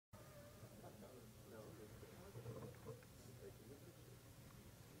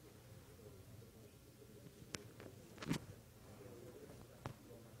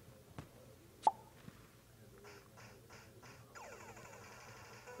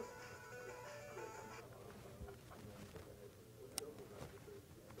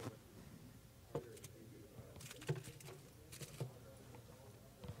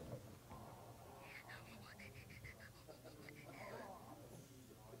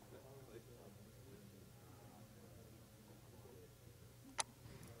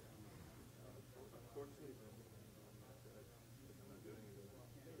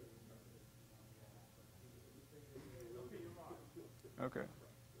Okay.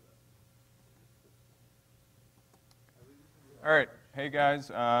 All right. Hey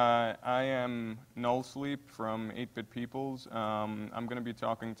guys, I am Null Sleep from 8-Bit Peoples. I'm going to be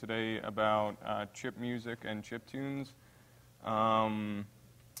talking today about chip music and chiptunes. The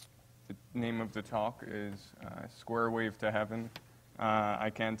name of the talk is Squarewave to Heaven. I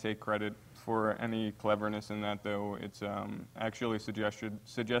can't take credit for any cleverness in that, though. It's actually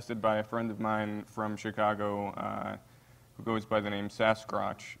suggested by a friend of mine from Chicago who goes by the name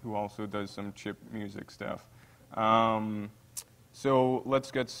Sasquatch, who also does some chip music stuff. So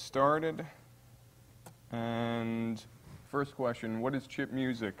let's get started. And first question, what is chip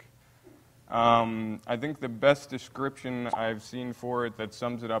music? I think the best description I've seen for it that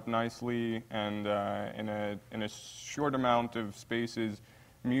sums it up nicely and in a short amount of space is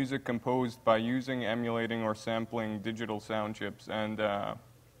music composed by using, emulating, or sampling digital sound chips. And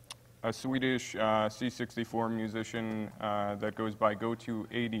a Swedish C64 musician that goes by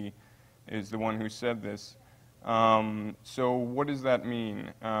Go280 is the one who said this. So what does that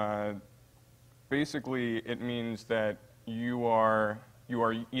mean? Basically, it means that you are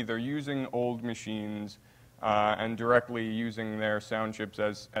either using old machines and directly using their sound chips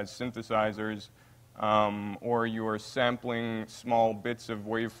as synthesizers, or you are sampling small bits of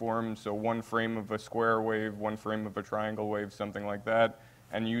waveforms, so one frame of a square wave, one frame of a triangle wave, something like that,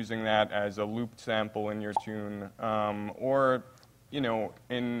 and using that as a looped sample in your tune. Or, you know,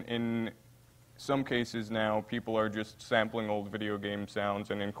 in some cases now, people are just sampling old video game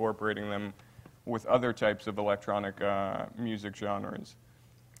sounds and incorporating them with other types of electronic music genres.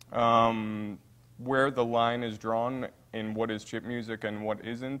 Where the line is drawn in what is chip music and what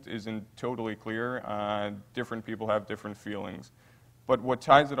isn't totally clear. Different people have different feelings. But what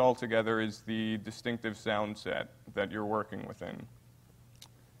ties it all together is the distinctive sound set that you're working within.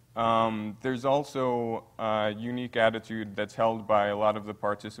 There's also a unique attitude that's held by a lot of the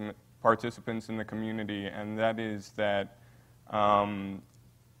participants in the community, and that is that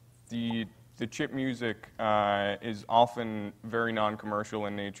the chip music is often very non-commercial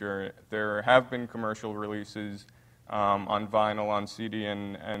in nature. There have been commercial releases on vinyl, on CD,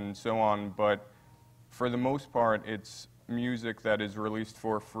 and so on, but for the most part, it's music that is released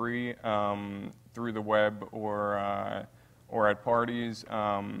for free through the web or at parties,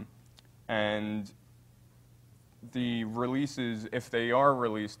 and the releases, if they are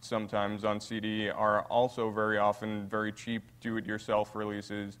released sometimes on CD, are also very often very cheap do-it-yourself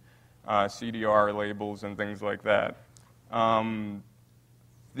releases, CDR labels and things like that.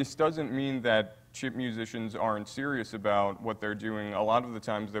 This doesn't mean that chip musicians aren't serious about what they're doing. A lot of the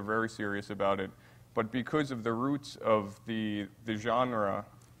times they're very serious about it, but because of the roots of the genre,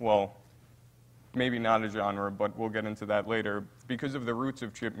 well, maybe not a genre, but we'll get into that later, because of the roots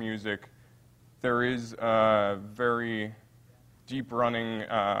of chip music, there is a very deep-running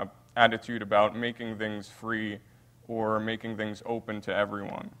attitude about making things free or making things open to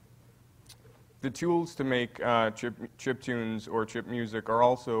everyone. The tools to make chip tunes or chip music are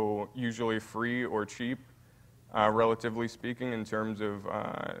also usually free or cheap, relatively speaking, in terms of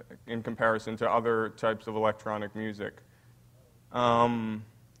in comparison to other types of electronic music.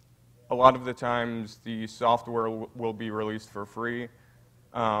 A lot of the times, the software will be released for free.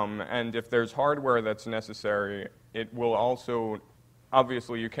 And if there's hardware that's necessary, it will also,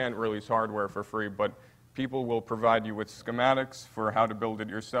 obviously you can't release hardware for free, but people will provide you with schematics for how to build it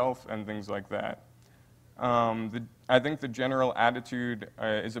yourself and things like that. I think the general attitude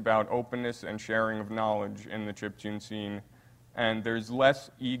is about openness and sharing of knowledge in the chiptune scene, and there's less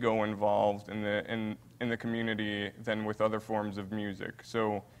ego involved in the community than with other forms of music.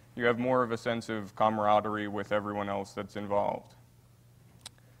 So you have more of a sense of camaraderie with everyone else that's involved.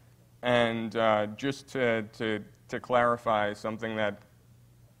 And just to clarify something that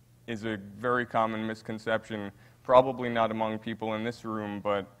is a very common misconception, probably not among people in this room,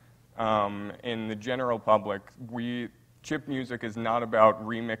 but in the general public, chip music is not about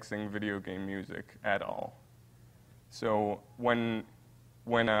remixing video game music at all. So when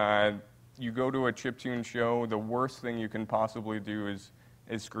you go to a chiptune show, the worst thing you can possibly do is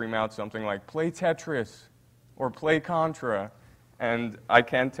scream out something like, "Play Tetris," or "Play Contra." And I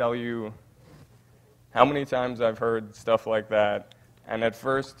can't tell you how many times I've heard stuff like that. And at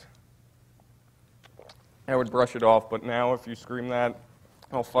first, I would brush it off, but now if you scream that,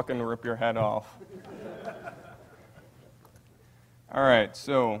 I'll fucking rip your head off. All right,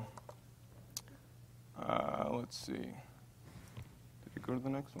 so let's see. Did you go to the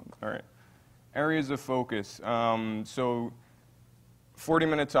next one? All right. Areas of focus. So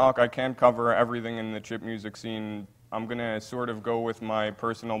 40-minute talk, I can't cover everything in the chip music scene. I'm going to sort of go with my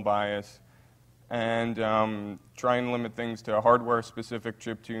personal bias and try and limit things to hardware-specific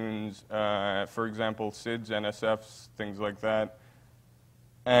chiptunes, for example, SIDs, NSFs, things like that,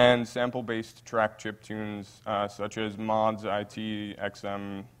 and sample-based track chiptunes such as mods, IT,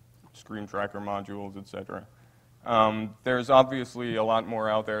 XM, screen tracker modules, etc. There's obviously a lot more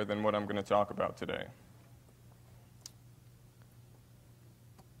out there than what I'm going to talk about today.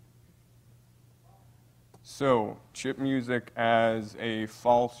 So, chip music as a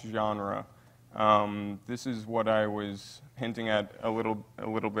false genre. This is what I was hinting at a little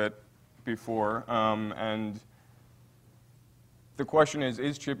bit before, and the question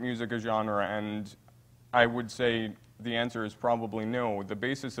is chip music a genre? And I would say the answer is probably no. The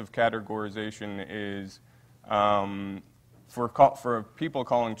basis of categorization is for people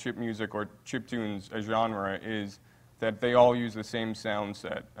calling chip music or chiptunes a genre is that they all use the same sound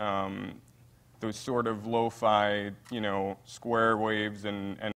set. Those sort of lo-fi, square waves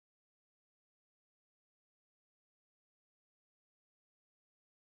and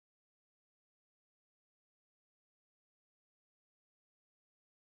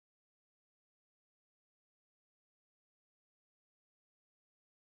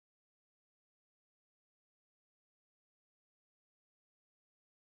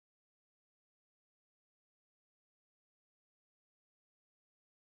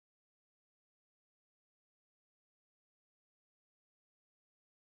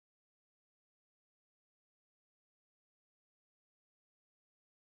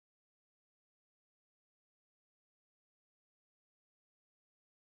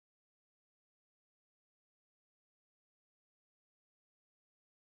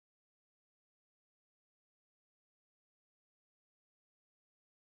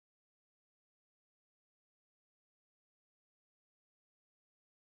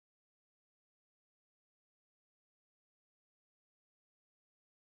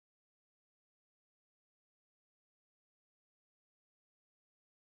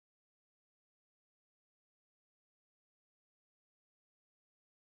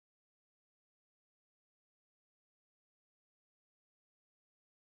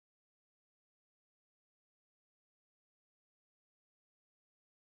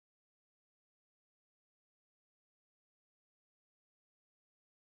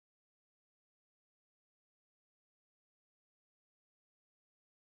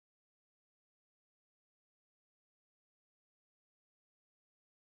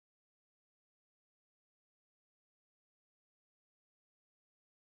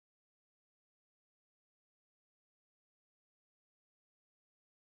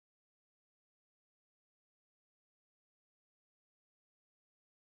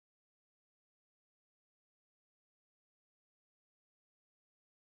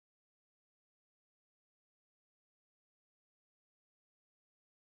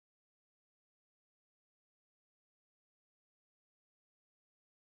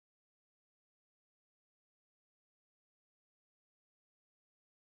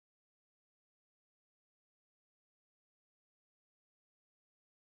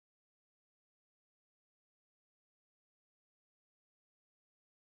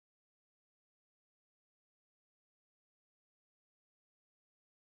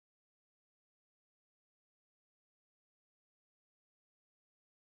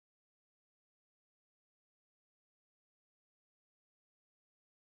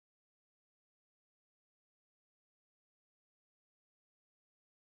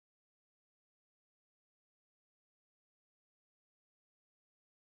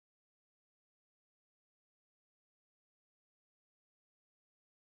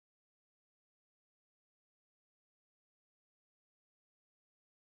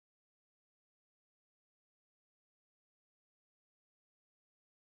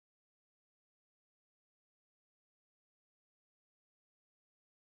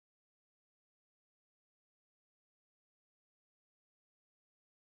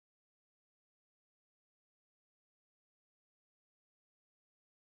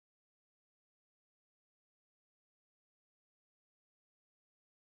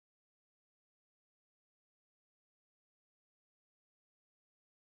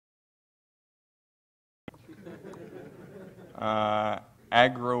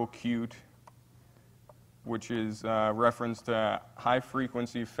agro-cute, which is reference to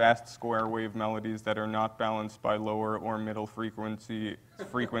high-frequency, fast square wave melodies that are not balanced by lower or middle frequencies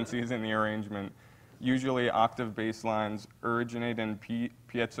in the arrangement. Usually octave bass lines originate in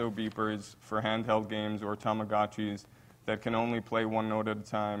piezo beepers for handheld games or Tamagotchis that can only play one note at a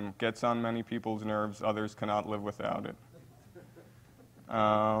time, gets on many people's nerves, others cannot live without it.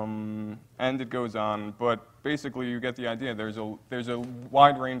 and it goes on. But basically, you get the idea. There's a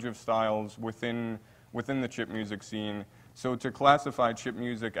wide range of styles within the chip music scene. So to classify chip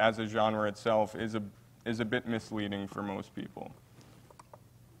music as a genre itself is a bit misleading for most people.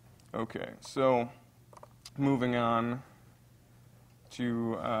 Okay, so moving on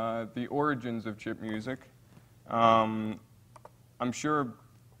to the origins of chip music. I'm sure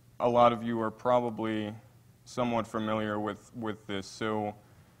a lot of you are probably somewhat familiar with this, so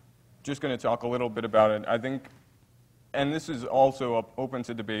just going to talk a little bit about it. I think, and this is also open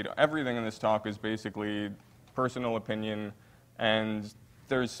to debate, everything in this talk is basically personal opinion, and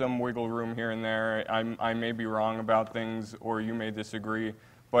there's some wiggle room here and there. I may be wrong about things, or you may disagree,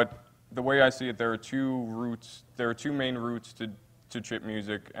 but the way I see it, there are two main routes to chip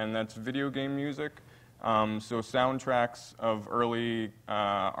music, and that's video game music. So soundtracks of early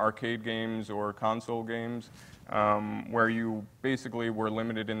arcade games or console games, where you basically were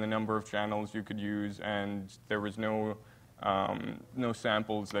limited in the number of channels you could use, and there was no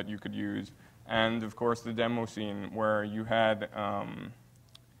samples that you could use. And of course, the demo scene, where you had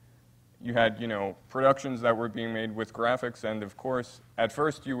productions that were being made with graphics, and of course, at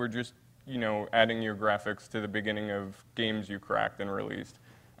first you were just adding your graphics to the beginning of games you cracked and released,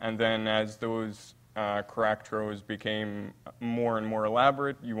 and then as those crack throws became more and more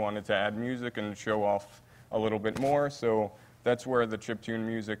elaborate, you wanted to add music and show off a little bit more, so that's where the chiptune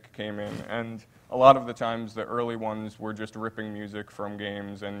music came in. And a lot of the times the early ones were just ripping music from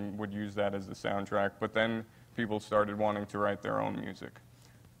games and would use that as the soundtrack, but then people started wanting to write their own music.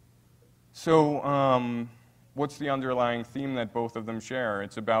 So what's the underlying theme that both of them share?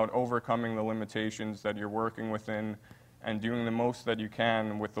 It's about overcoming the limitations that you're working within and doing the most that you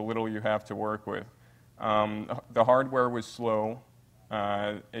can with the little you have to work with. The hardware was slow.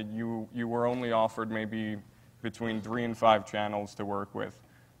 You were only offered maybe between 3 and 5 channels to work with.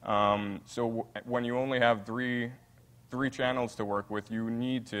 So when you only have three channels to work with, you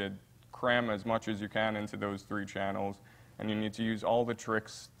need to cram as much as you can into those 3 channels, and you need to use all the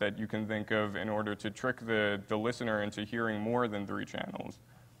tricks that you can think of in order to trick the listener into hearing more than 3 channels.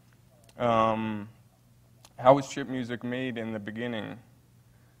 How was chip music made in the beginning?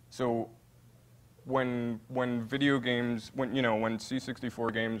 So when video games, when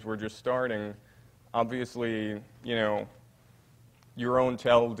C64 games were just starting, obviously, your own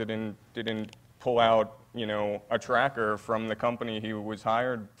Tell didn't pull out, a tracker from the company he was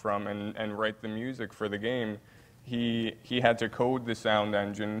hired from and write the music for the game. He had to code the sound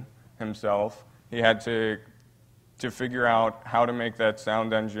engine himself. He had to figure out how to make that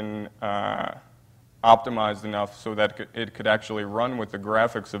sound engine optimized enough so that it could actually run with the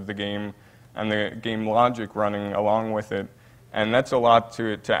graphics of the game and the game logic running along with it. And that's a lot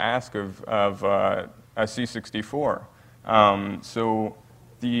to ask of a C64. So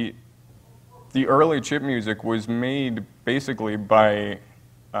the early chip music was made basically by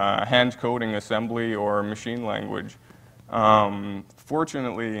hand coding assembly or machine language.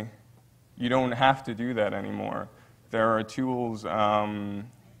 Fortunately, you don't have to do that anymore. There are tools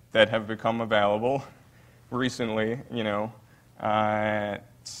that have become available recently,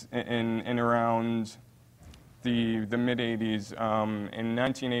 in around the mid-'80s. In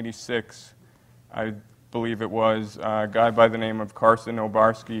 1986, I believe it was, a guy by the name of Carson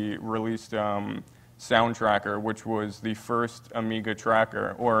Obarski released Sound Tracker, which was the first Amiga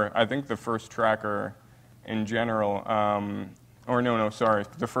tracker, or I think the first tracker in general,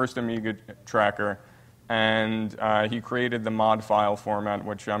 the first Amiga tracker. And he created the mod file format,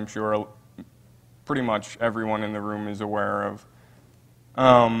 which I'm sure pretty much everyone in the room is aware of.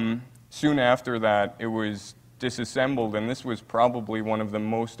 Soon after that, it was disassembled, and this was probably one of the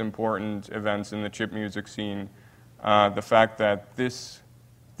most important events in the chip music scene, the fact that this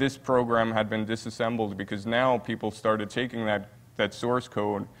program had been disassembled, because now people started taking that source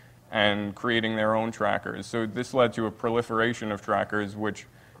code and creating their own trackers. So this led to a proliferation of trackers, which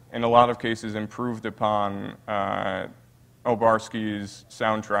in a lot of cases improved upon Obarski's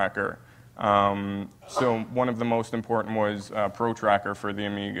Sound Tracker. So one of the most important was Pro Tracker for the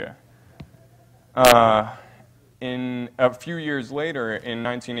Amiga. In a few years later, in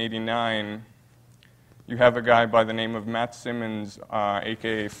 1989, you have a guy by the name of Matt Simmons,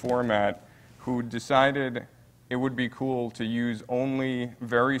 aka Format, who decided it would be cool to use only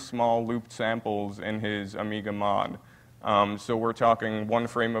very small looped samples in his Amiga mod. So we're talking 1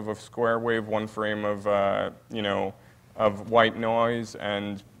 frame of a Squarewave, 1 frame of of white noise,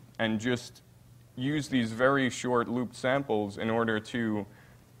 and just use these very short looped samples in order to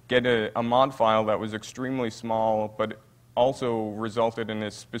get a mod file that was extremely small, but also resulted in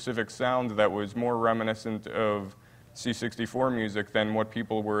a specific sound that was more reminiscent of C64 music than what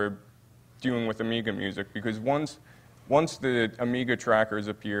people were doing with Amiga music, because once the Amiga trackers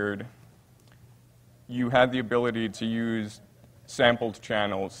appeared, you had the ability to use sampled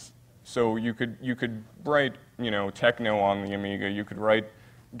channels. So you could write, techno on the Amiga, you could write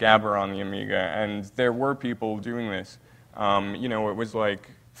Gabber on the Amiga, and there were people doing this. It was like,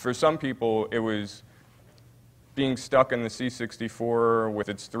 for some people, it was being stuck in the C64 with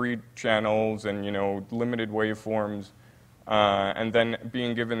its 3 channels and, limited waveforms, and then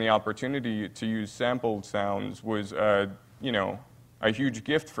being given the opportunity to use sampled sounds was, a huge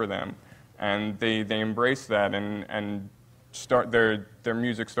gift for them. And they embraced that and their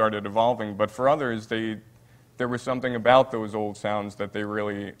music started evolving. But for others, there was something about those old sounds that they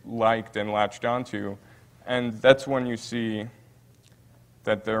really liked and latched onto. And that's when you see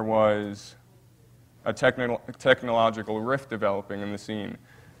that there was a technological rift developing in the scene.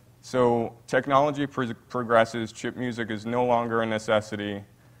 So technology progresses, chip music is no longer a necessity.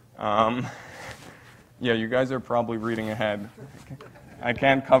 Yeah, you guys are probably reading ahead. I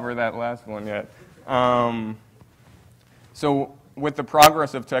can't cover that last one yet. So with the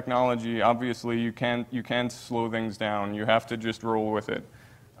progress of technology, obviously you can't slow things down. You have to just roll with it.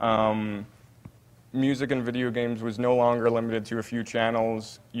 Music in video games was no longer limited to a few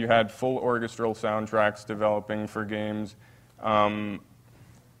channels. You had full orchestral soundtracks developing for games.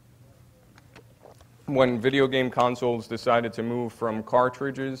 When video game consoles decided to move from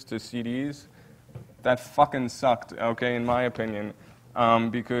cartridges to CDs, that fucking sucked, okay, in my opinion.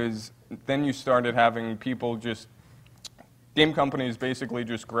 Because then you started having people game companies basically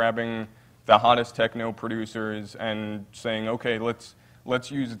just grabbing the hottest techno producers and saying, okay, let's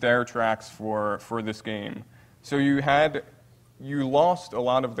use their tracks for this game. So you lost a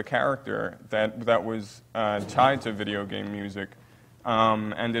lot of the character that was tied to video game music,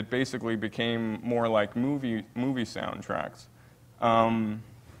 and it basically became more like movie soundtracks.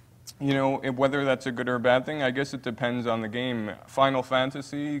 Whether that's a good or a bad thing, I guess it depends on the game. Final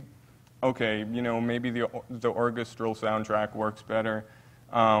Fantasy, okay, maybe the orchestral soundtrack works better,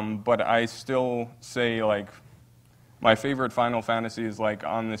 but I still say, like, my favorite Final Fantasy is, like,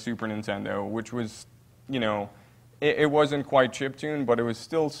 on the Super Nintendo, which was, it wasn't quite chiptune, but it was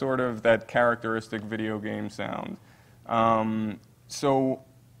still sort of that characteristic video game sound. So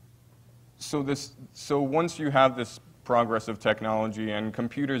once you have this progress of technology and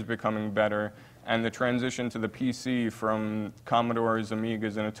computers becoming better, and the transition to the PC from Commodores,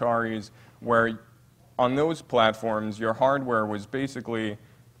 Amigas, and Ataris, where on those platforms your hardware was basically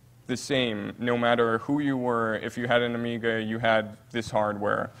the same, no matter who you were. If you had an Amiga, you had this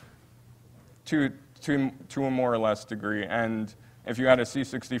hardware to a more or less degree, and if you had a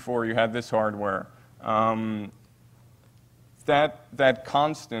C64, you had this hardware. That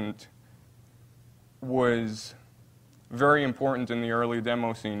constant was very important in the early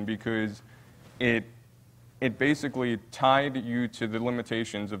demo scene, because it basically tied you to the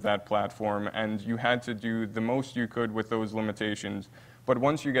limitations of that platform, and you had to do the most you could with those limitations. But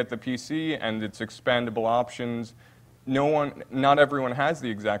once you get the PC and its expandable options, not everyone has the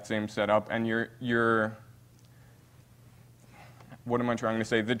exact same setup, and what am I trying to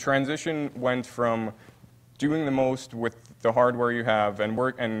say? The transition went from doing the most with the hardware you have and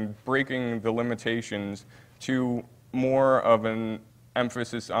breaking the limitations to more of an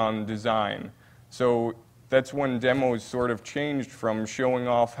emphasis on design. So that's when demos sort of changed from showing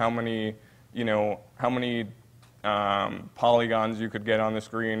off how many polygons you could get on the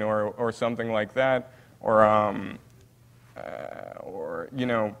screen or something like that,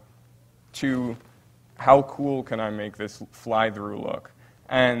 to how cool can I make this fly-through look.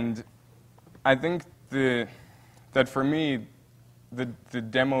 And I think that for me, the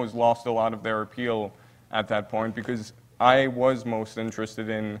demos lost a lot of their appeal at that point, because I was most interested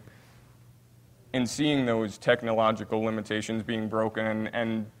in seeing those technological limitations being broken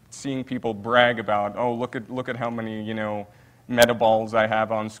and seeing people brag about, oh, look at how many metaballs I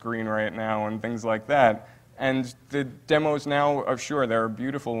have on screen right now and things like that. And the demos now are, sure, there are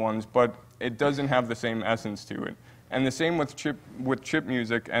beautiful ones, but it doesn't have the same essence to it. And the same with chip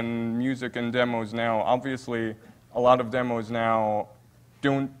music and demos now. Obviously, a lot of demos now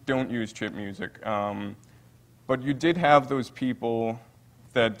don't use chip music. But you did have those people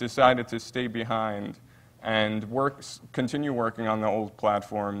that decided to stay behind and continue working on the old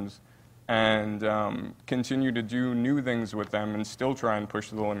platforms and continue to do new things with them and still try and push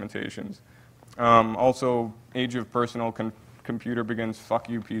the limitations. Also, age of personal computer begins, fuck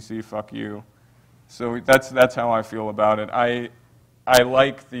you, PC, fuck you. So that's how I feel about it. I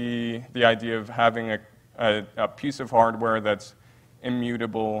like the idea of having a piece of hardware that's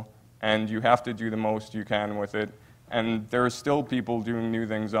immutable, and you have to do the most you can with it. And there are still people doing new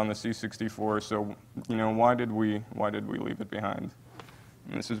things on the C64, so, you know, why did we leave it behind?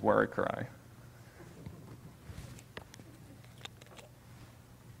 And this is where I cry.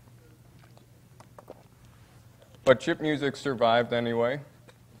 But chip music survived anyway,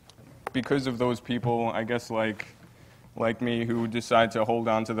 because of those people, I guess, like me, who decide to hold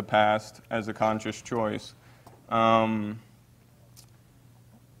on to the past as a conscious choice. And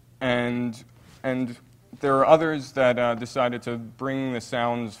there are others that decided to bring the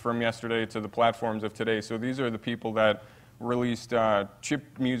sounds from yesterday to the platforms of today. So these are the people that released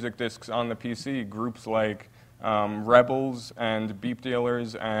chip music discs on the PC, groups like Rebels and Beep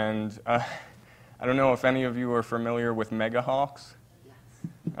Dealers, and I don't know if any of you are familiar with Megahawks. Yes.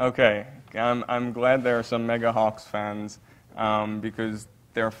 Okay, I'm glad there are some Megahawks fans because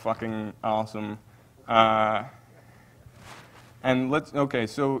they're fucking awesome. And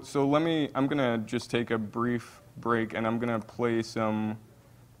I'm gonna just take a brief break, and I'm gonna play some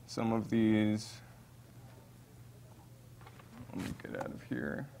of these. Let me get out of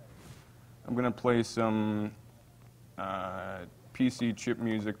here. I'm gonna play some PC chip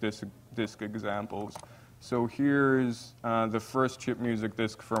music disc examples. So here's the first chip music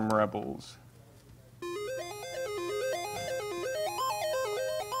disc from Rebels.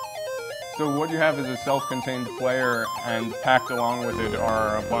 So what you have is a self-contained player, and packed along with it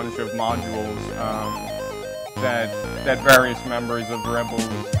are a bunch of modules that various members of Rebels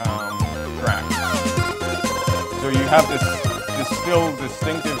track. So you have this still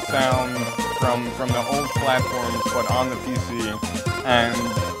distinctive sound from the old platforms, but on the PC, and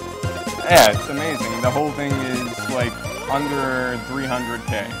yeah, it's amazing. The whole thing is like under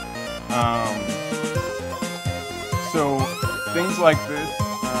 300K. So things like this.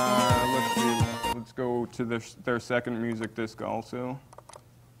 Let's go to their second music disc also.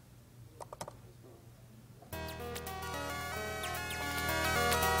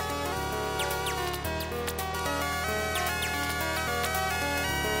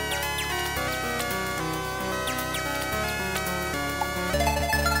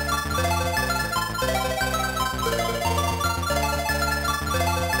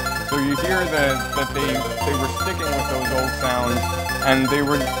 So you hear that they were sticking with those old sounds, and they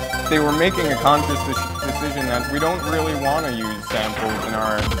were making a conscious decision that we don't really want to use samples in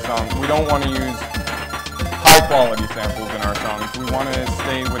our songs. We don't want to use high-quality samples in our songs. We want to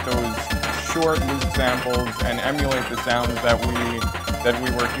stay with those short loop samples and emulate the sounds that we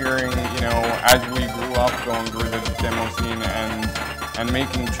were hearing, you know, as we grew up going through the demo scene and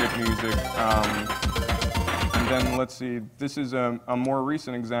making chip music. And then let's see, this is a more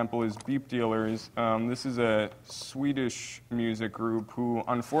recent example is Beep Dealers. This is a Swedish music group who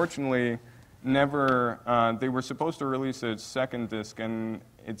unfortunately never, they were supposed to release a second disc, and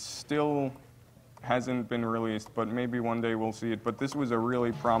it still hasn't been released, but maybe one day we'll see it. But this was a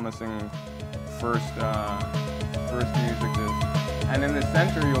really promising first music disc. And in the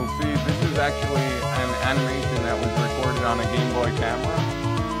center you'll see this is actually an animation that was recorded on a Game Boy camera.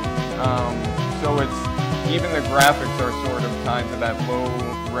 So even the graphics are sort of tied to that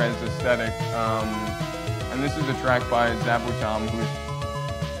low-res aesthetic. And this is a track by Zabutom,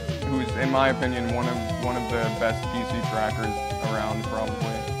 who's in my opinion one of the best PC trackers around, probably.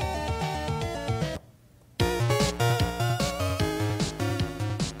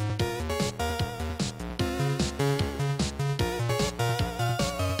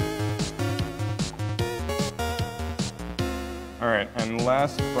 All right, and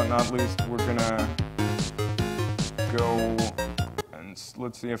last but not least, we're gonna go and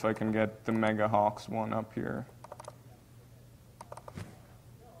let's see if I can get the Megahawks one up here.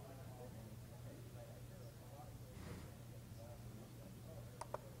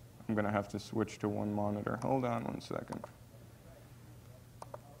 I'm gonna have to switch to one monitor. Hold on one second.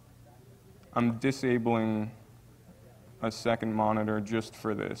 I'm disabling a second monitor just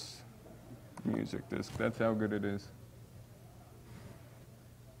for this music disc. That's how good it is.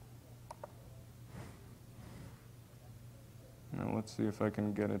 Now let's see if I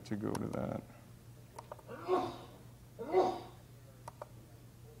can get it to go to that.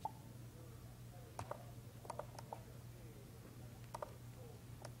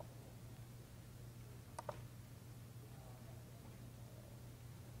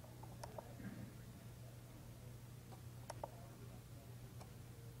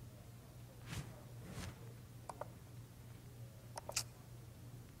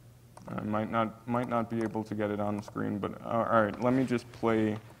 I might not be able to get it on the screen, but all right. Let me just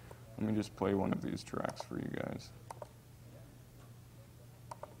play one of these tracks for you guys.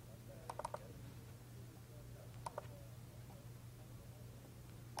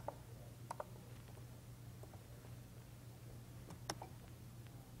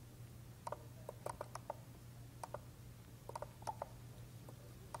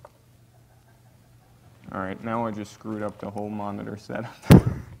 All right, now I just screwed up the whole monitor setup.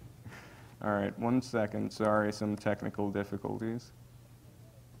 All right, 1 second. Sorry, some technical difficulties.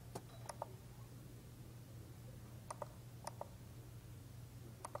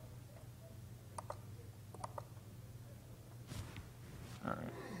 All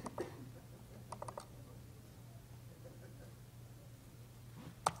right.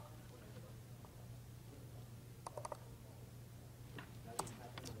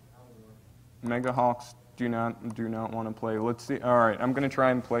 Megahawks do not want to play. Let's see. All right, I'm going to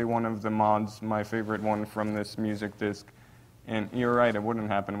try and play one of the mods, my favorite one from this music disc. And you're right, it wouldn't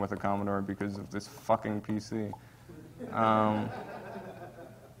happen with a Commodore because of this fucking PC.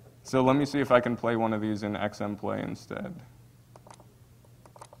 So let me see if I can play one of these in XM Play instead.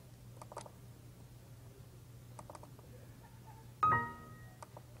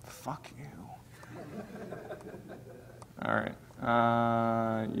 Fuck you. All right.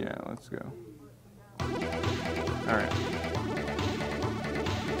 Yeah, let's go. All right.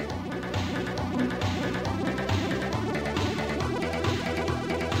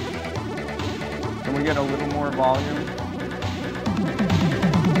 Can we get a little more volume?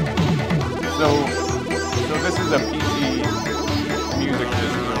 So this is a PC music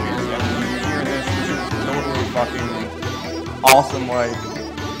disc release, and when you hear this is totally fucking awesome. Like,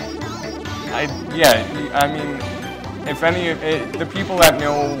 I mean, if the people that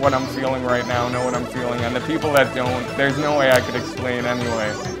know what I'm feeling right now know what I'm feeling, and the people that don't, there's no way I could explain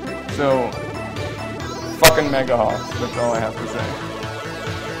anyway. So, fucking Megahawks, that's all I have to say.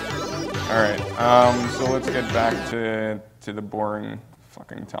 Alright, so let's get back to the boring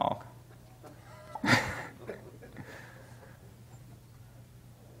fucking talk.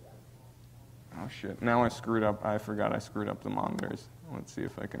 Oh shit, now I forgot I screwed up the monitors. Let's see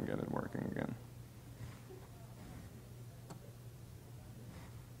if I can get it working again.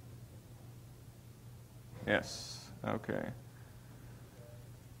 Yes, okay.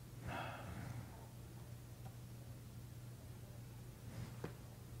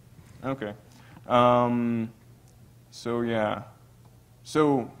 Okay. So yeah.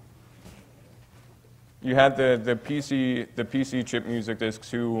 So you had the PC chip music discs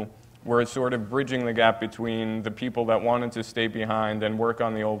who were sort of bridging the gap between the people that wanted to stay behind and work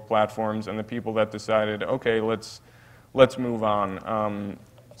on the old platforms and the people that decided, okay, let's move on.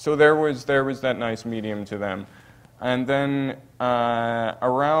 So there was that nice medium to them. And then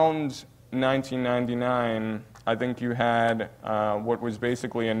around 1999, I think you had what was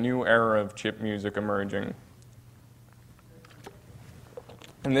basically a new era of chip music emerging.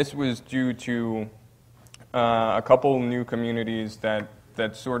 And this was due to a couple new communities that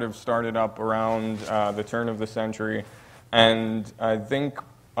sort of started up around the turn of the century. And I think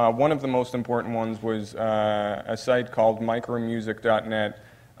one of the most important ones was a site called micromusic.net,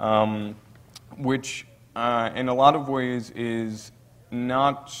 which in a lot of ways is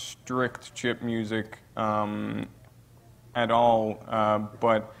not strict chip music at all,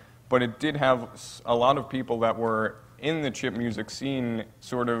 but it did have a lot of people that were in the chip music scene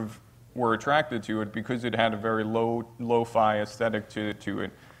sort of were attracted to it because it had a very lo-fi aesthetic to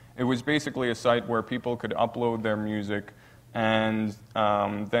it. It was basically a site where people could upload their music, and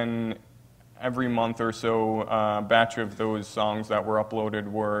then every month or so, a batch of those songs that were uploaded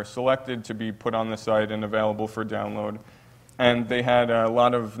were selected to be put on the site and available for download. And they had a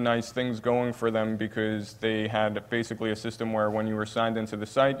lot of nice things going for them because they had basically a system where when you were signed into the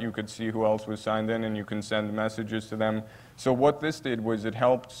site, you could see who else was signed in and you can send messages to them. So what this did was it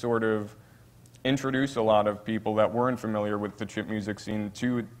helped sort of introduce a lot of people that weren't familiar with the chip music scene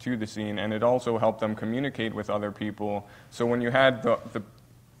to the scene, and it also helped them communicate with other people. So when you had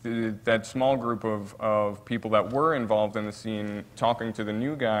that small group of people that were involved in the scene talking to the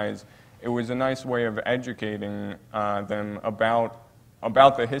new guys, it was a nice way of educating them about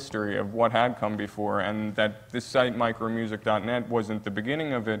the history of what had come before, and that this site micromusic.net wasn't the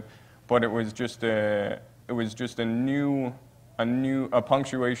beginning of it, but it was just a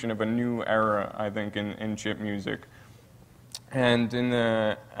punctuation of a new era, I think, in chip music. And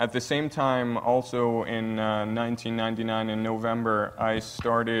at the same time, also in 1999 in November, I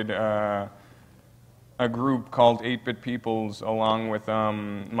started a group called 8-Bit Peoples along with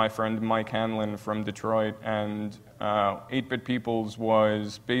my friend Mike Hanlon from Detroit. And 8-Bit Peoples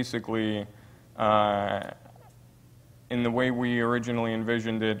was basically, in the way we originally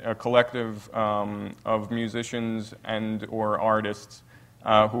envisioned it, a collective of musicians and or artists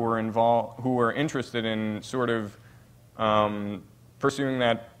who were interested in sort of pursuing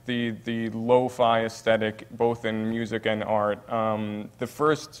the lo-fi aesthetic, both in music and art. The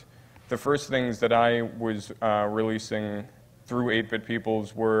first things that I was releasing through 8-Bit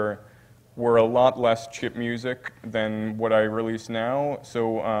Peoples were were a lot less chip music than what I release now.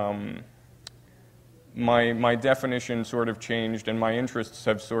 So my definition sort of changed, and my interests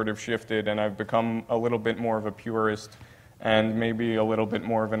have sort of shifted, and I've become a little bit more of a purist and maybe a little bit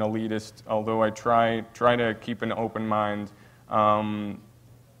more of an elitist, although I try to keep an open mind.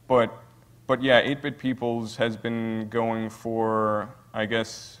 But yeah, 8-Bit Peoples has been going for, I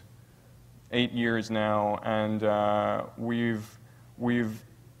guess, 8 years now, and we've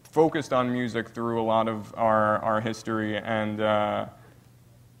focused on music through a lot of our history, and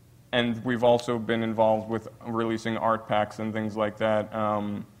we've also been involved with releasing art packs and things like that.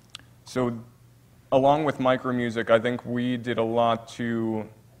 So along with micro music, I think we did a lot to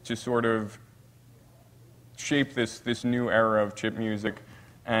sort of shape this new era of chip music.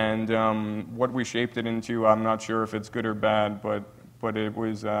 And what we shaped it into, I'm not sure if it's good or bad, but it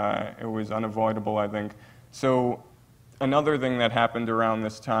was unavoidable, I think. So another thing that happened around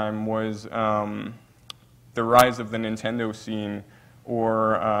this time was the rise of the Nintendo scene,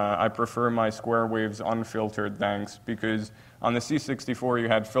 or I prefer my Squarewave's unfiltered, thanks, because on the C64 you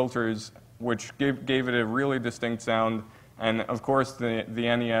had filters which gave it a really distinct sound, and of course the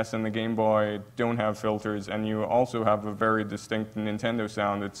NES and the Game Boy don't have filters, and you also have a very distinct Nintendo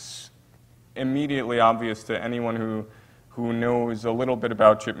sound. It's immediately obvious to anyone who knows a little bit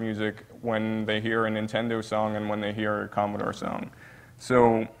about chip music when they hear a Nintendo song and when they hear a Commodore song.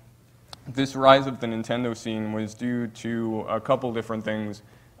 So this rise of the Nintendo scene was due to a couple different things.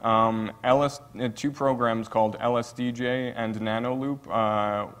 Two programs called LSDJ and Nanoloop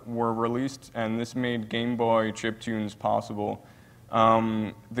were released, and this made Game Boy chiptunes possible.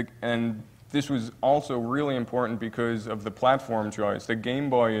 And this was also really important because of the platform choice. The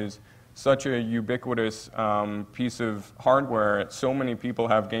Game Boy is such a ubiquitous piece of hardware. So many people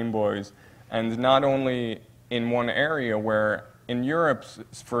have Game Boys, and not only in one area where in Europe,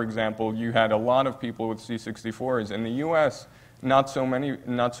 for example, you had a lot of people with C64s. In the US, not so many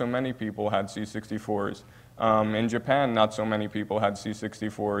people had C64s. In Japan, not so many people had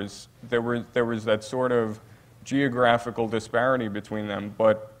C64s. There was that sort of geographical disparity between them.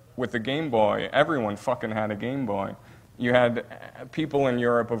 But with the Game Boy, everyone fucking had a Game Boy. You had people in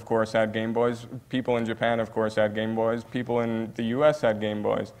Europe, of course, had Game Boys. People in Japan, of course, had Game Boys. People in the US had Game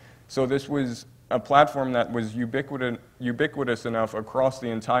Boys. So this was a platform that was ubiquitous enough across the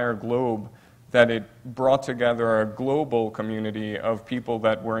entire globe that it brought together a global community of people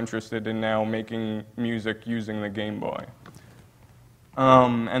that were interested in now making music using the Game Boy.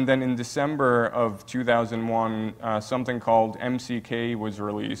 And then in December of 2001, something called MCK was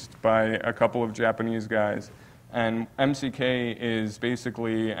released by a couple of Japanese guys. And MCK is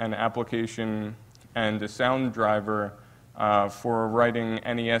basically an application and a sound driver for writing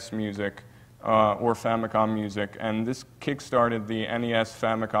NES music or Famicom music. And this kickstarted the NES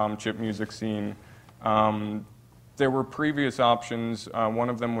Famicom chip music scene. There were previous options. One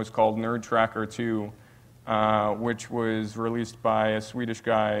of them was called Nerd Tracker 2, which was released by a Swedish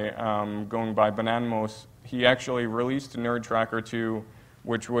guy going by Bananmos. He actually released Nerd Tracker 2,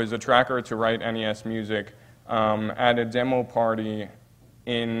 which was a tracker to write NES music, at a demo party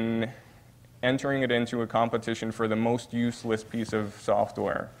entering it into a competition for the most useless piece of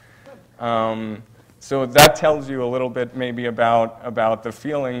software. So that tells you a little bit maybe about the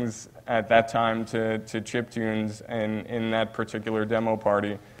feelings at that time to chiptunes in that particular demo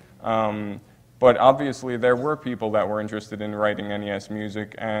party. But obviously there were people that were interested in writing NES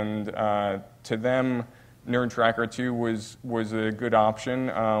music, and to them Nerd Tracker 2 was a good option,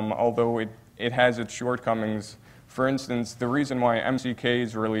 although it has its shortcomings. For instance, the reason why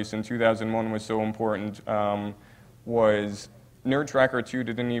MCK's release in 2001 was so important was Nerd Tracker 2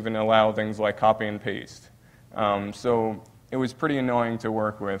 didn't even allow things like copy and paste. So it was pretty annoying to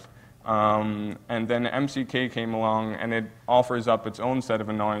work with. And then MCK came along, and it offers up its own set of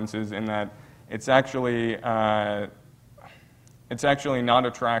annoyances in that it's actually not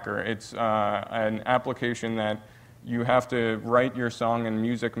a tracker. It's an application that you have to write your song in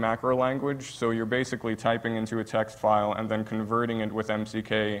music macro language, so you're basically typing into a text file and then converting it with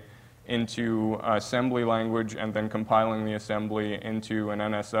MCK into assembly language and then compiling the assembly into an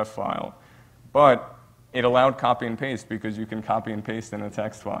NSF file. But it allowed copy and paste because you can copy and paste in a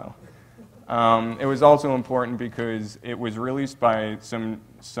text file. It was also important because it was released by some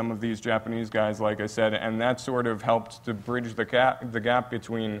of these Japanese guys, like I said, and that sort of helped to bridge the gap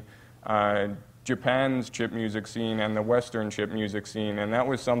between Japan's chip music scene and the Western chip music scene, and that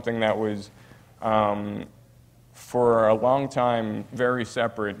was something that was, for a long time, very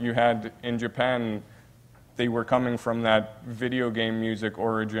separate. You had, in Japan, they were coming from that video game music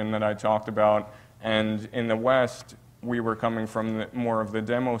origin that I talked about, and in the West, we were coming from more of the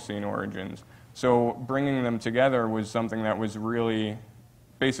demo scene origins. So bringing them together was something that was really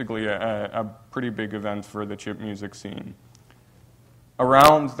basically a pretty big event for the chip music scene.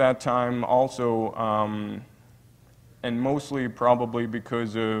 Around that time also, and mostly probably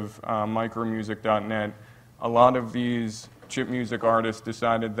because of micromusic.net, a lot of these chip music artists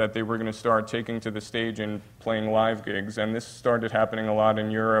decided that they were going to start taking to the stage and playing live gigs, and this started happening a lot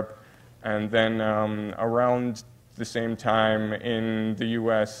in Europe. And then around the same time in the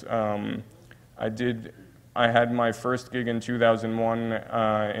US, I had my first gig in 2001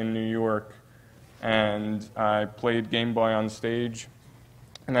 in New York, and I played Game Boy on stage,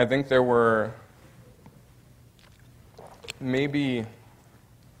 and I think there were maybe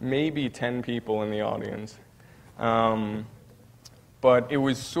 10 people in the audience. But it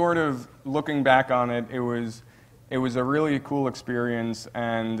was sort of, looking back on it, it was a really cool experience,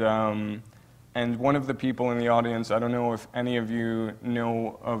 and one of the people in the audience, I don't know if any of you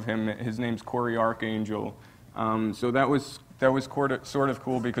know of him, his name's Corey Archangel. So that was sort of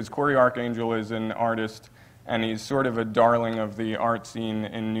cool because Corey Archangel is an artist, and he's sort of a darling of the art scene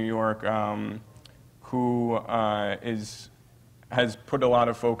in New York, who has put a lot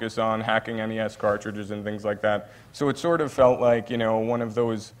of focus on hacking NES cartridges and things like that. So it sort of felt like, you know, one of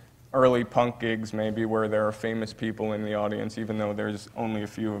those early punk gigs maybe where there are famous people in the audience, even though there's only a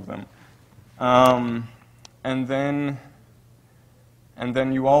few of them. And then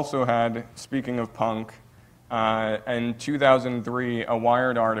you also had, speaking of punk, in 2003, a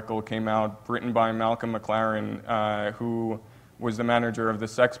Wired article came out written by Malcolm McLaren, who was the manager of the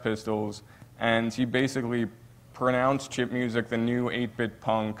Sex Pistols, and he basically pronounced chip music the new 8-bit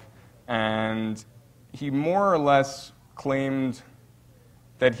punk, and he more or less claimed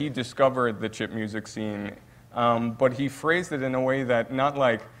that he discovered the chip music scene, but he phrased it in a way that not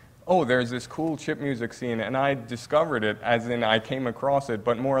like, oh, there's this cool chip music scene, and I discovered it, as in I came across it,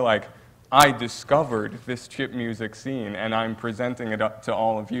 but more like, I discovered this chip music scene, and I'm presenting it up to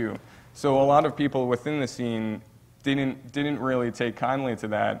all of you. So a lot of people within the scene didn't really take kindly to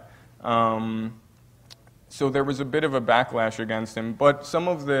that. So there was a bit of a backlash against him, but some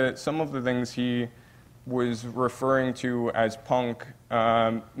of the things he was referring to as punk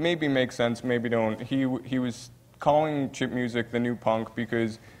maybe make sense, maybe don't. He was calling chip music the new punk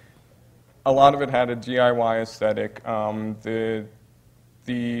because a lot of it had a DIY aesthetic.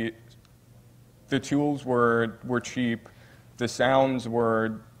 The tools were cheap, the sounds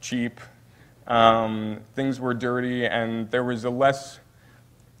were cheap, things were dirty, and there was a less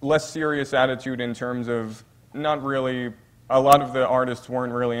serious attitude in terms of not really, a lot of the artists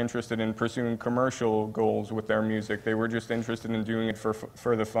weren't really interested in pursuing commercial goals with their music. They were just interested in doing it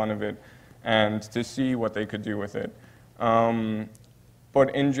for the fun of it and to see what they could do with it.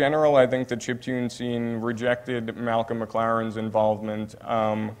 But in general, I think the chiptune scene rejected Malcolm McLaren's involvement.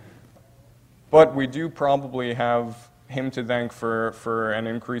 But we do probably have him to thank for an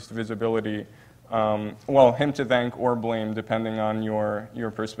increased visibility. Well, him to thank or blame, depending on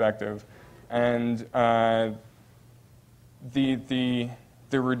your perspective. And the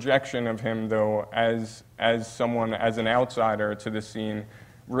rejection of him, though, as someone, as an outsider to the scene,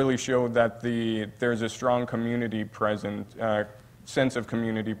 really showed that there's a strong community present, sense of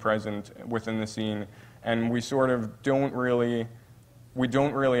community present within the scene, and we sort of don't really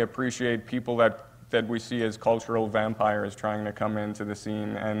appreciate people that we see as cultural vampires trying to come into the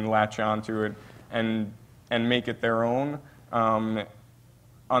scene and latch onto it and make it their own. On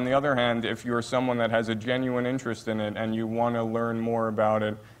the other hand, if you're someone that has a genuine interest in it and you want to learn more about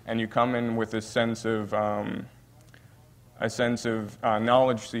it, and you come in with a sense of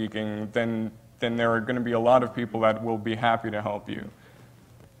knowledge seeking, then there are going to be a lot of people that will be happy to help you.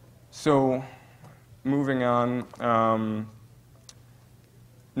 So, moving on.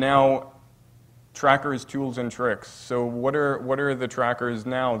 Now, trackers, tools, and tricks. So what are the trackers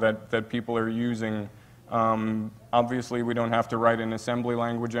now that people are using? Obviously, we don't have to write in assembly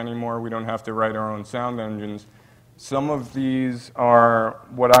language anymore. We don't have to write our own sound engines. Some of these are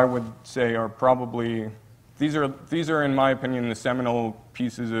what I would say are probably, these are in my opinion the seminal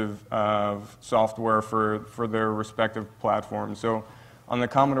pieces of software for their respective platforms. So on the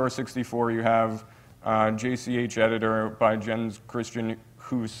Commodore 64, you have JCH Editor by Jens Christian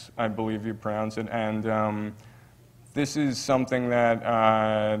Huss, I believe you pronounce it, and this is something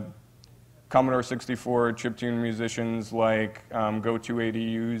that Commodore 64 chiptune musicians like Go280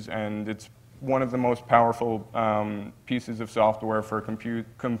 use, and it's one of the most powerful pieces of software for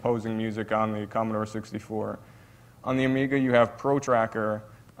composing music on the Commodore 64. On the Amiga, you have ProTracker,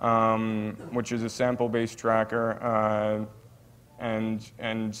 which is a sample-based tracker,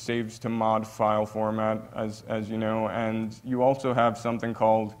 and saves to mod file format, as you know. And you also have something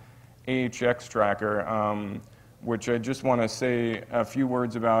called AHX Tracker, which I just want to say a few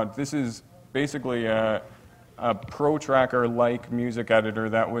words about. This is basically a Pro Tracker-like music editor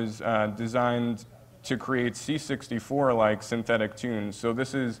that was designed to create C64-like synthetic tunes. So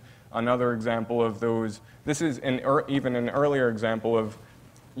this is another example of those. This is even an earlier example of,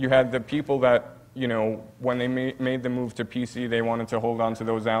 you had the people that, you know, when they made the move to PC, they wanted to hold on to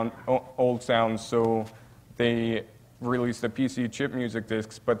those old sounds, so they released the PC chip music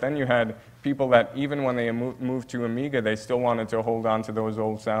discs. But then you had people that, even when they moved to Amiga, they still wanted to hold on to those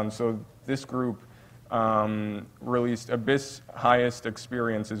old sounds. So this group released Abyss Highest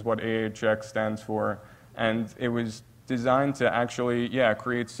Experience, is what AHX stands for, and it was designed to actually,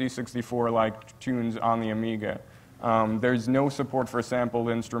 create C64-like tunes on the Amiga. There's no support for sampled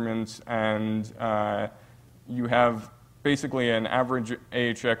instruments, and you have basically an average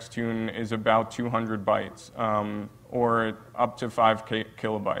AHX tune is about 200 bytes, or up to 5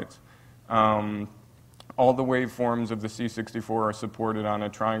 kilobytes. All the waveforms of the C64 are supported on a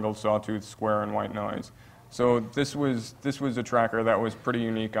triangle, sawtooth, square, and white noise. So this was a tracker that was pretty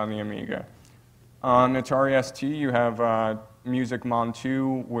unique on the Amiga. On Atari ST, you have Music Mon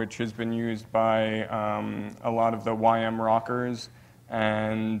 2, which has been used by a lot of the YM rockers,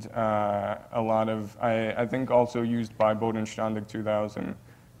 and a lot of, I think also used by Bodenständig 2000.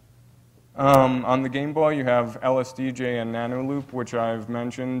 On the Game Boy, you have LSDJ and Nanoloop, which I've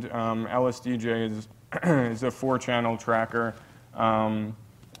mentioned. LSDJ is is a 4-channel tracker.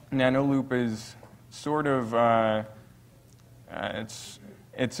 Nanoloop is sort of,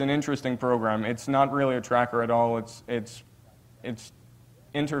 it's an interesting program. It's not really a tracker at all. Its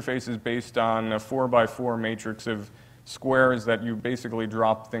interface is based on a 4x4 matrix of squares that you basically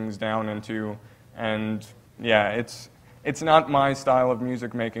drop things down into. And yeah, it's not my style of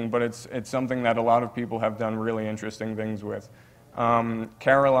music making, but it's something that a lot of people have done really interesting things with.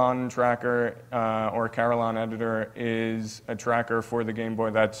 Carillon Tracker, or Carillon Editor, is a tracker for the Game Boy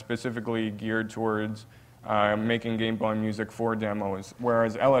that's specifically geared towards making Game Boy music for demos,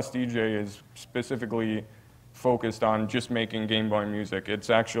 whereas LSDJ is specifically focused on just making Game Boy music. It's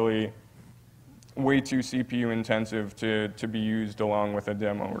actually way too CPU intensive to be used along with a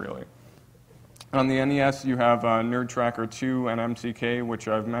demo, really. On the NES, you have Nerd Tracker 2 and MCK, which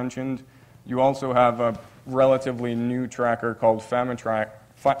I've mentioned. You also have a relatively new tracker called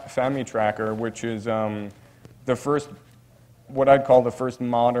FamiTracker, which is the first, what I'd call the first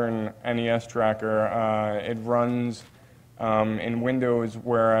modern NES tracker. It runs in Windows,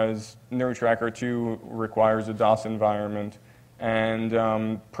 whereas Nerd Tracker 2 requires a DOS environment.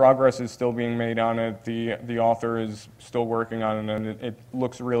 And progress is still being made on it. The author is still working on it, and it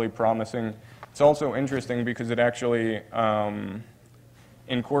looks really promising. It's also interesting because it actually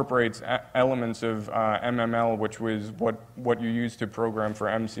incorporates elements of MML, which was what you use to program for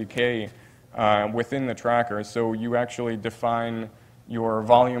MCK, within the tracker. So you actually define your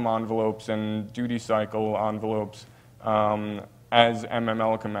volume envelopes and duty cycle envelopes as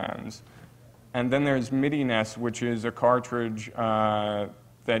MML commands. And then there's MIDI-NES, which is a cartridge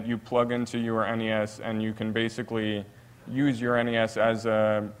that you plug into your NES, and you can basically use your NES as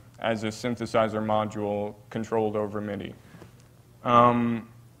a synthesizer module controlled over MIDI.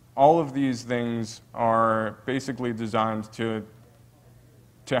 All of these things are basically designed to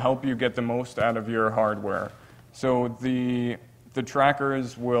help you get the most out of your hardware. So the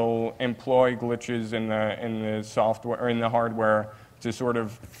trackers will employ glitches in the software or in the hardware to sort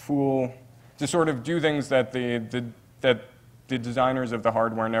of do things that the designers of the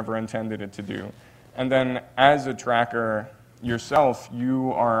hardware never intended it to do. And then as a tracker yourself,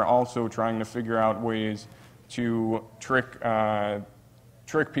 you are also trying to figure out ways to trick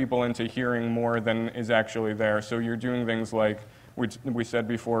people into hearing more than is actually there. So you're doing things like, which we said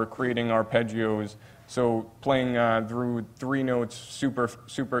before, creating arpeggios. So playing through 3 notes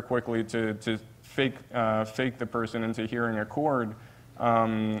super quickly to fake the person into hearing a chord.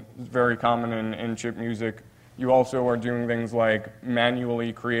 Very common in chip music. You also are doing things like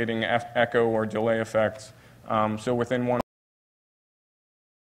manually creating echo or delay effects. So within one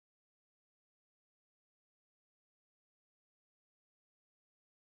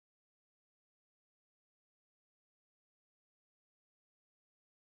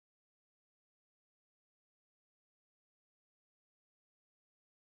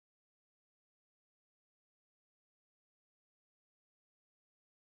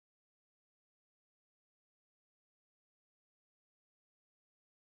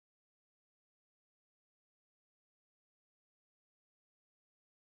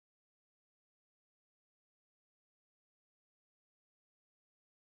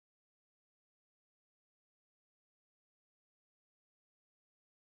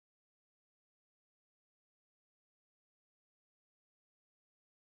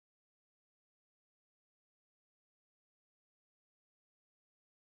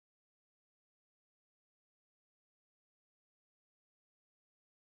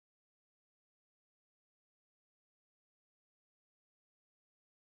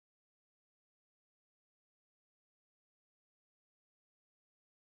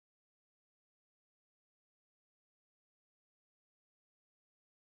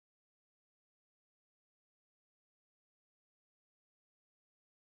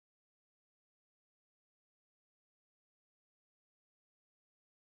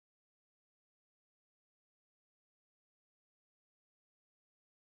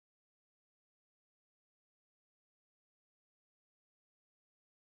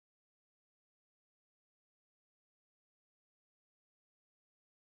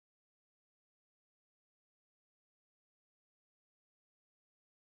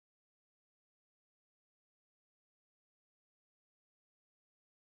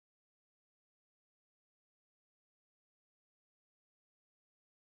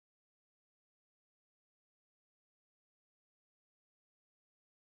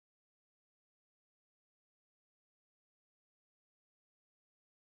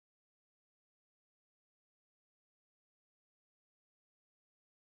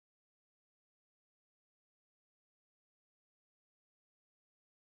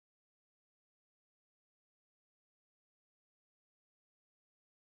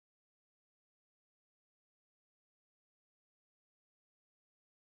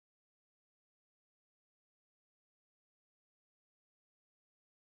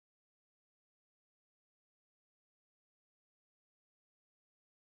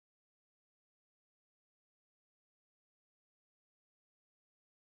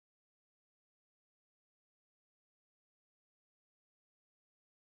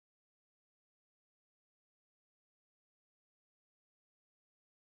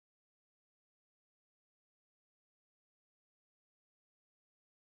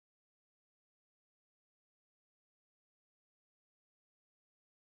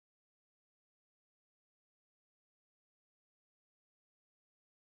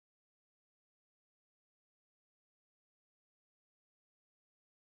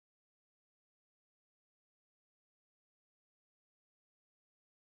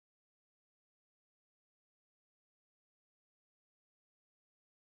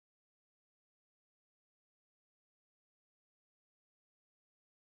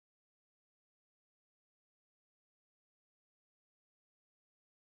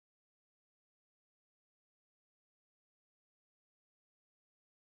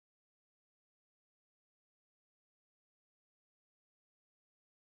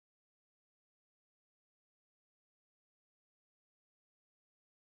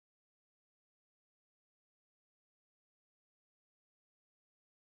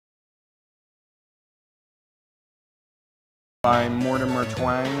by Mortimer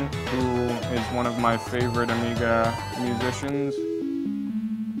Twang, who is one of my favorite Amiga musicians.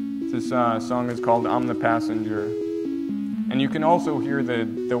 This song is called I'm the Passenger. And you can also hear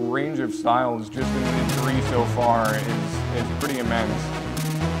the range of styles just in the three so far is pretty immense.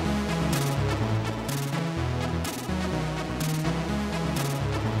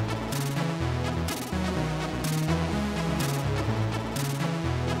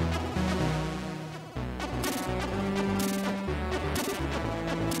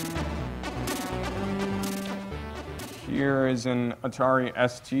 Here is an Atari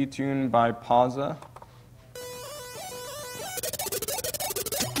ST tune by Pauza.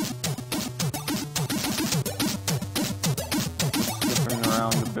 Flipping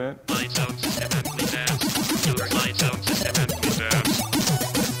around a bit. My sound system amplifiers. Your my sound system amplifiers.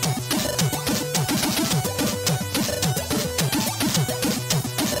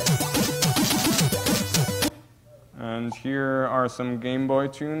 And here are some Game Boy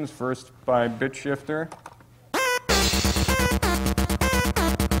tunes, first by Bit Shifter.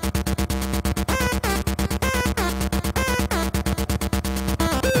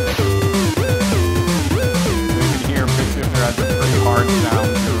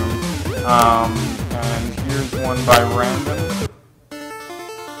 And here's one by Random.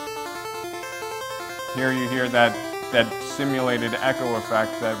 Here you hear that simulated echo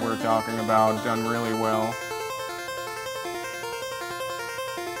effect that we're talking about done really well.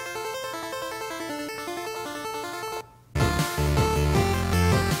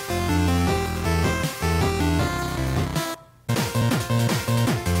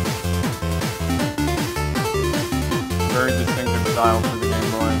 Very distinctive style for the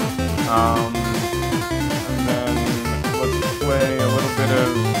Game Boy. And then let's play a little bit of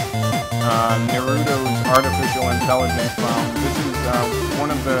Naruto's Artificial Intelligence Found. This is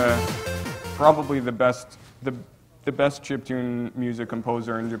one of probably the best chiptune music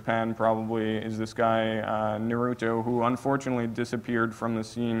composer in Japan. Probably is this guy Naruto, who unfortunately disappeared from the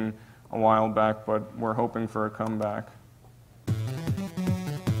scene a while back, but we're hoping for a comeback.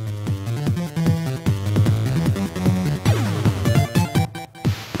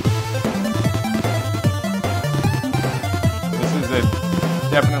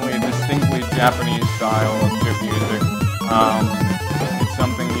 Definitely a distinctly Japanese style of chip music. It's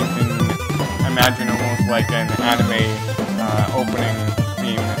something you can imagine almost like an anime opening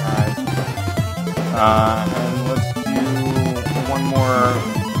theme as. And let's do one more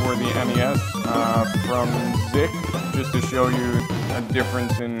for the NES from Zik, just to show you a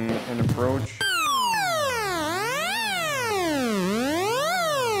difference in approach.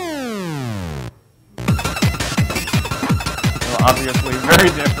 Obviously very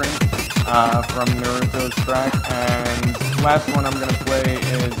different from Naruto's track. And last one I'm going to play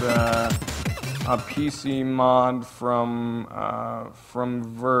is a PC mod from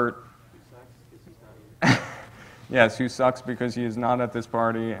Vert. Yes, who sucks because he is not at this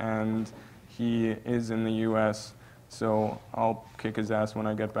party and he is in the US, so I'll kick his ass when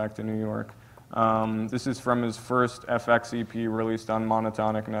I get back to New York. This is from his first FX EP released on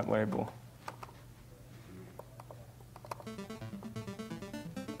Monotonic Net label.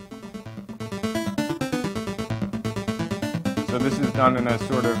 So this is done in a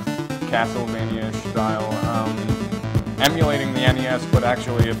sort of Castlevania-ish style, emulating the NES, but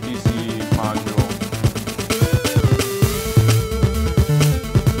actually a PC module.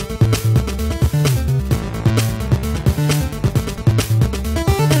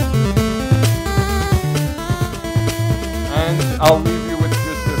 And I'll leave you with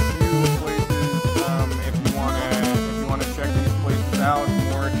just a few places if you wanna check these places out.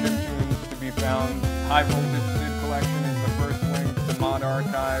 More chiptunes to be found. High Voltage SID Collection is the first link. The Mod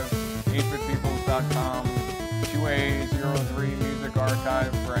Archive, 8bitpeoples.com, 2A03 Music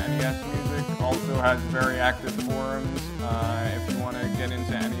Archive for NES music. Also has very active forums if you want to get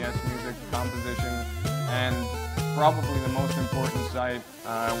into NES music composition. And probably the most important site,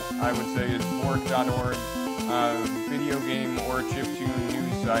 I would say, is fork.org, video game or chiptune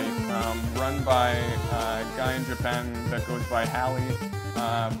news site run by a guy in Japan that goes by Halley.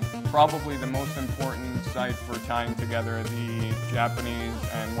 Probably the most important site for tying together the Japanese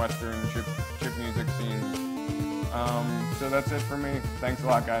and Western chip music scenes. So that's it for me. Thanks a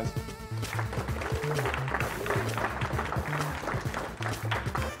lot, guys.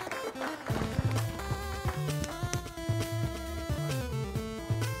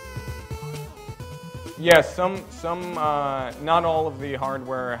 Yes, not all of the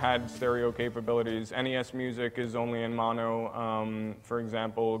hardware had stereo capabilities. NES music is only in mono. For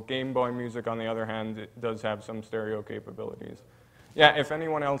example, Game Boy music, on the other hand, it does have some stereo capabilities. Yeah, if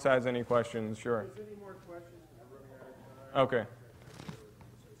anyone else has any questions, sure. Any more questions? I'm running out of time. Okay.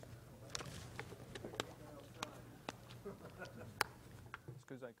 It's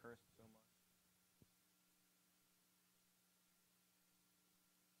 'cause I